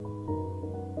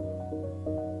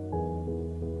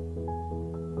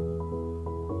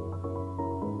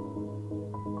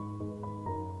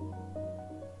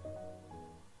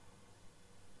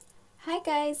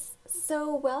guys,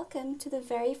 so welcome to the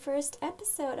very first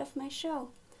episode of my show.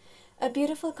 A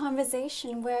beautiful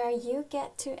conversation where you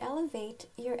get to elevate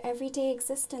your everyday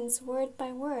existence word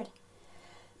by word.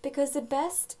 Because the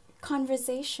best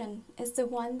conversation is the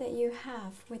one that you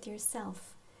have with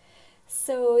yourself.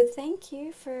 So thank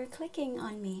you for clicking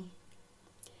on me.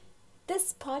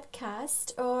 This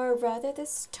podcast, or rather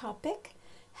this topic,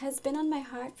 has been on my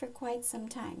heart for quite some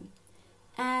time.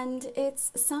 And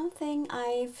it's something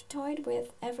I've toyed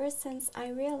with ever since I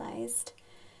realized,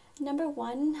 number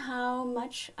one, how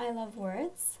much I love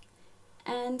words,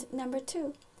 and number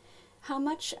two, how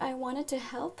much I wanted to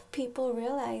help people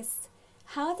realize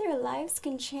how their lives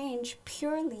can change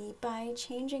purely by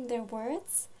changing their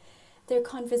words, their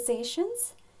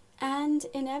conversations, and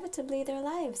inevitably their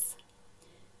lives.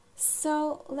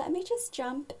 So let me just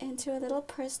jump into a little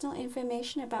personal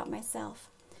information about myself,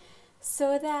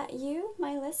 so that you,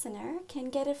 my listener,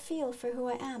 can get a feel for who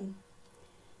I am.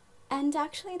 And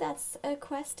actually, that's a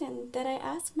question that I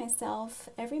ask myself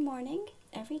every morning,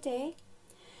 every day.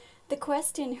 The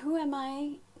question, who am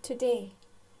I today?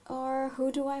 Or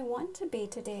who do I want to be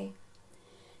today?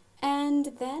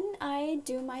 And then I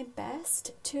do my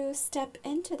best to step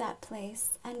into that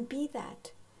place and be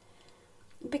that.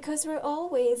 Because we're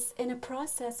always in a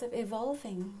process of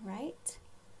evolving, right?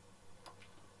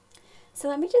 So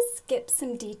let me just skip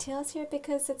some details here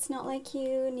because it's not like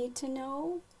you need to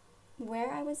know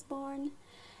where I was born,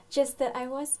 just that I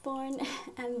was born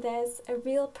and there's a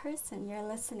real person you're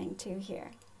listening to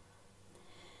here.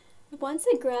 Once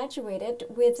I graduated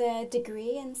with a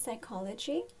degree in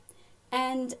psychology,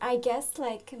 and I guess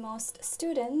like most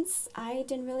students, I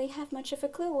didn't really have much of a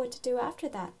clue what to do after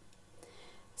that.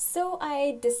 So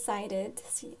I decided,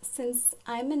 since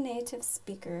I'm a native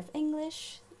speaker of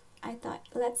English, I thought,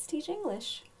 let's teach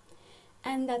English.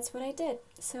 And that's what I did.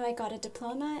 So I got a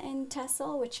diploma in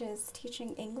TESOL, which is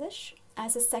teaching English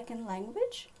as a second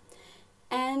language.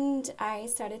 And I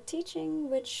started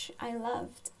teaching, which I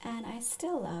loved and I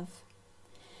still love.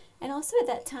 And also at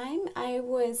that time, I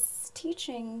was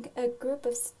teaching a group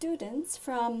of students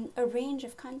from a range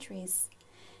of countries.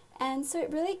 And so it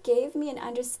really gave me an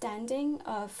understanding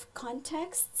of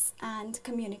contexts and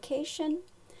communication,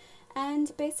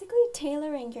 and basically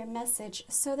tailoring your message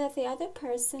so that the other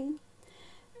person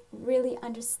really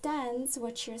understands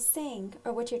what you're saying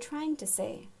or what you're trying to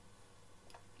say.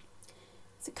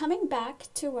 So coming back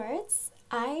to words,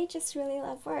 I just really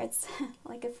love words,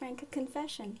 like a frank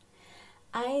confession.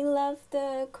 I love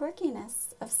the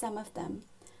quirkiness of some of them.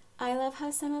 I love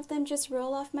how some of them just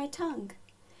roll off my tongue.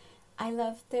 I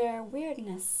love their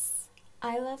weirdness.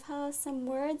 I love how some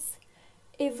words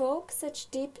evoke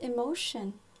such deep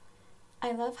emotion.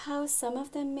 I love how some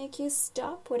of them make you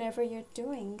stop whatever you're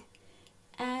doing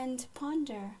and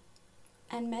ponder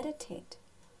and meditate.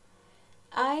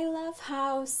 I love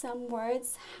how some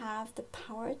words have the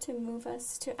power to move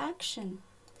us to action.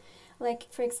 Like,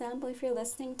 for example, if you're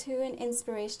listening to an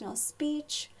inspirational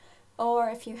speech, or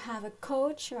if you have a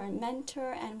coach or a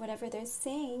mentor and whatever they're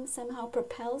saying somehow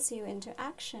propels you into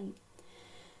action.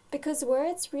 Because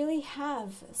words really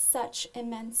have such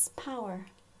immense power.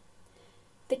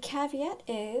 The caveat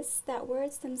is that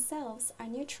words themselves are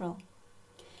neutral.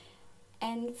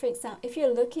 And for example, if you're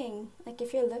looking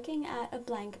at a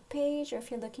blank page, or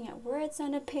if you're looking at words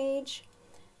on a page,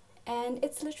 and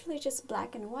it's literally just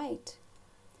black and white.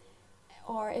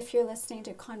 Or if you're listening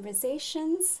to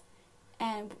conversations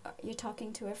and you're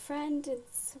talking to a friend,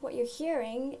 it's what you're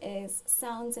hearing is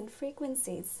sounds and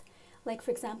frequencies. Like,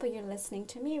 for example, you're listening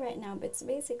to me right now, but it's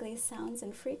basically sounds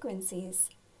and frequencies.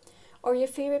 Or your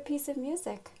favorite piece of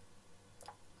music.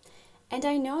 And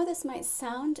I know this might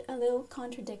sound a little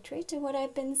contradictory to what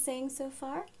I've been saying so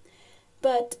far,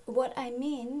 but what I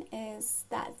mean is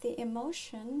that the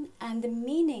emotion and the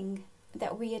meaning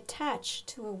that we attach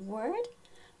to a word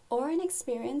or an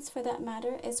experience for that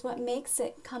matter is what makes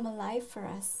it come alive for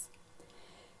us.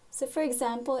 So for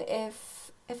example,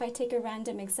 if I take a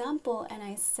random example and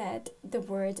I said the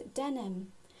word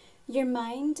denim, your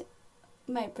mind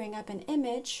might bring up an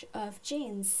image of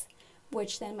jeans,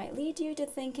 which then might lead you to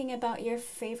thinking about your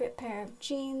favorite pair of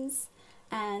jeans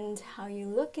and how you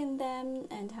look in them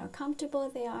and how comfortable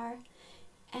they are,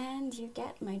 and you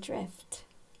get my drift.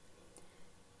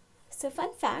 So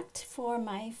fun fact for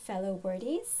my fellow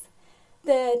wordies,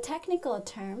 the technical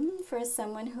term for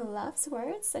someone who loves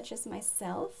words, such as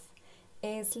myself,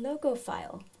 is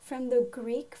logophile, from the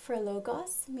Greek for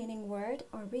logos, meaning word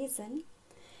or reason,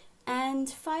 and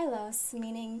philos,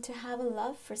 meaning to have a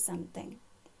love for something.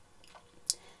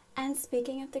 And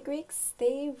speaking of the Greeks,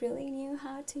 they really knew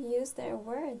how to use their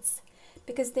words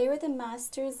because they were the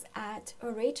masters at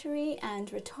oratory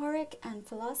and rhetoric and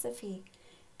philosophy.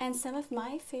 And some of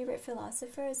my favorite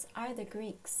philosophers are the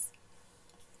Greeks.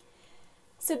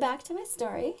 So back to my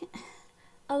story.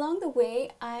 Along the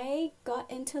way, I got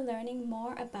into learning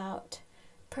more about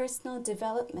personal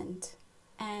development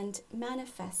and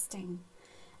manifesting.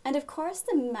 And of course,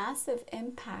 the massive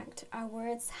impact our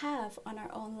words have on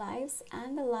our own lives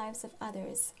and the lives of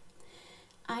others.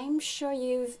 I'm sure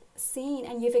you've seen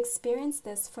and you've experienced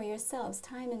this for yourselves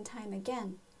time and time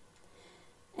again.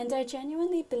 And I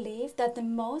genuinely believe that the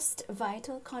most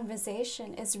vital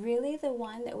conversation is really the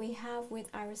one that we have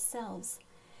with ourselves,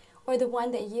 or the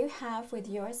one that you have with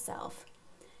yourself.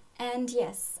 And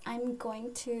yes, I'm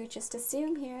going to just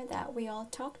assume here that we all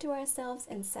talk to ourselves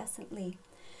incessantly.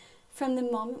 From the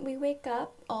moment we wake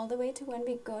up all the way to when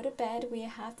we go to bed, we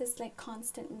have this like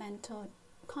constant mental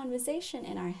conversation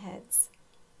in our heads.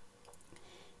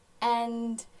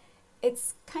 And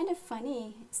it's kind of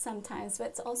funny sometimes, but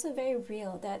it's also very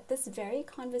real that this very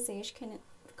conversation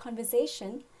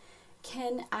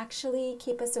can actually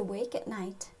keep us awake at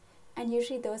night. And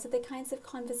usually those are the kinds of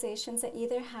conversations that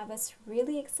either have us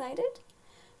really excited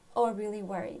or really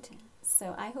worried.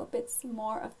 So I hope it's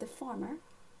more of the former.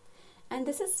 And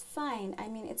this is fine. I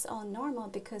mean, it's all normal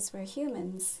because we're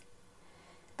humans.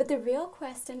 But the real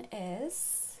question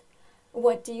is,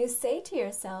 what do you say to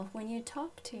yourself when you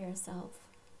talk to yourself?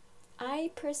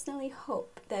 I personally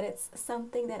hope that it's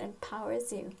something that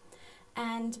empowers you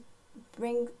and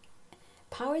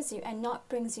not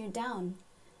brings you down,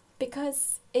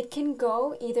 because it can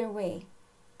go either way,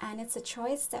 and it's a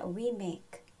choice that we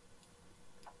make.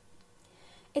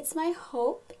 It's my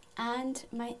hope and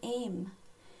my aim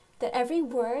that every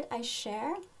word I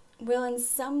share will in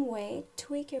some way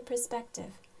tweak your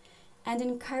perspective and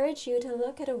encourage you to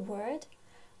look at a word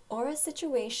or a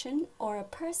situation or a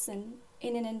person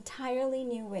in an entirely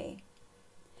new way.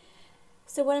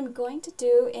 So what I'm going to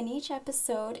do in each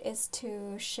episode is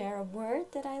to share a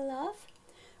word that I love,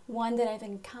 one that I've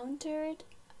encountered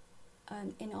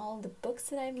in all the books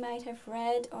that I might have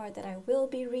read or that I will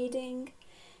be reading,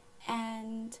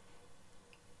 and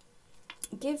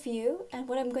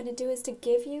what I'm going to do is to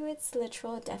give you its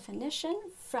literal definition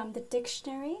from the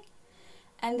dictionary,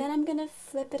 and then I'm going to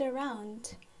flip it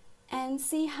around and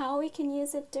see how we can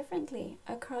use it differently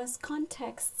across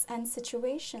contexts and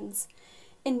situations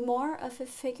in more of a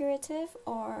figurative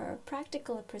or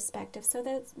practical perspective, so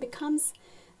that it becomes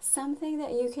something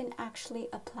that you can actually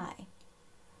apply.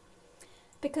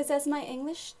 Because as my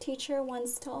English teacher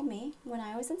once told me when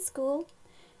I was in school,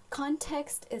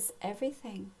 context is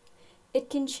everything. It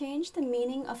can change the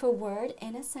meaning of a word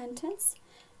in a sentence,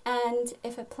 and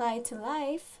if applied to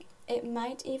life, it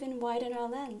might even widen our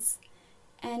lens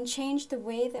and change the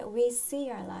way that we see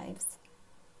our lives.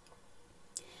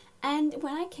 And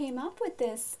when I came up with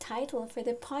this title for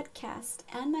the podcast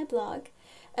and my blog,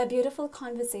 A Beautiful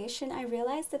Conversation, I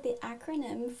realized that the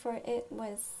acronym for it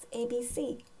was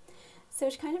ABC. So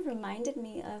it kind of reminded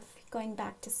me of going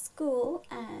back to school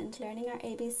and learning our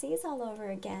ABCs all over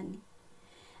again.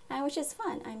 Which is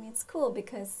fun. I mean, it's cool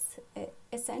because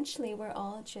essentially we're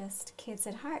all just kids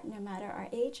at heart. No matter our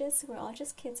ages, we're all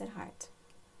just kids at heart.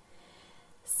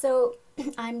 So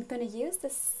I'm going to use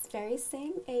this very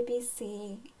same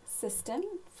ABC system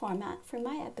format for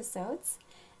my episodes,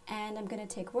 and I'm going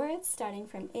to take words starting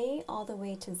from A all the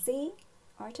way to Z,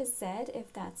 or to Z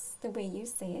if that's the way you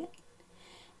say it.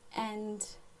 And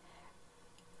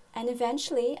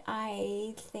eventually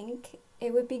I think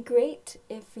it would be great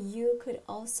if you could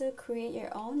also create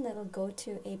your own little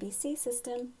go-to ABC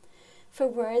system for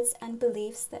words and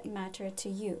beliefs that matter to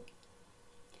you.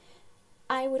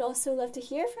 I would also love to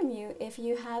hear from you if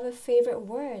you have a favorite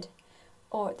word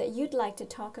or that you'd like to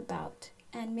talk about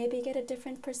and maybe get a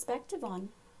different perspective on.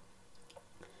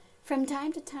 From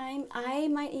time to time, I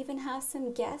might even have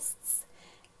some guests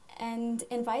and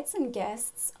invite some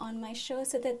guests on my show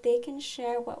so that they can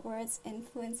share what words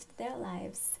influenced their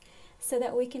lives, so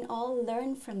that we can all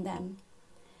learn from them.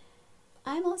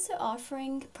 I'm also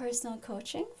offering personal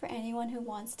coaching for anyone who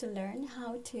wants to learn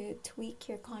how to tweak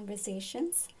your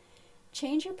conversations,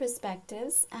 change your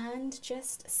perspectives, and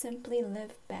just simply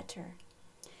live better.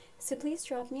 So please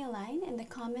drop me a line in the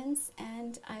comments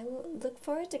and I will look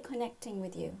forward to connecting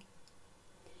with you.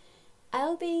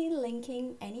 I'll be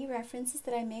linking any references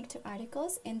that I make to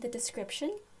articles in the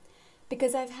description,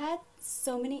 because I've had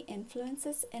so many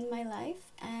influences in my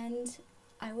life and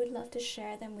I would love to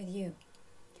share them with you.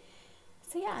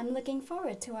 So yeah, I'm looking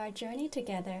forward to our journey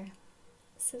together.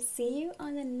 So see you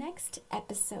on the next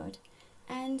episode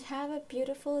and have a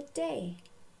beautiful day.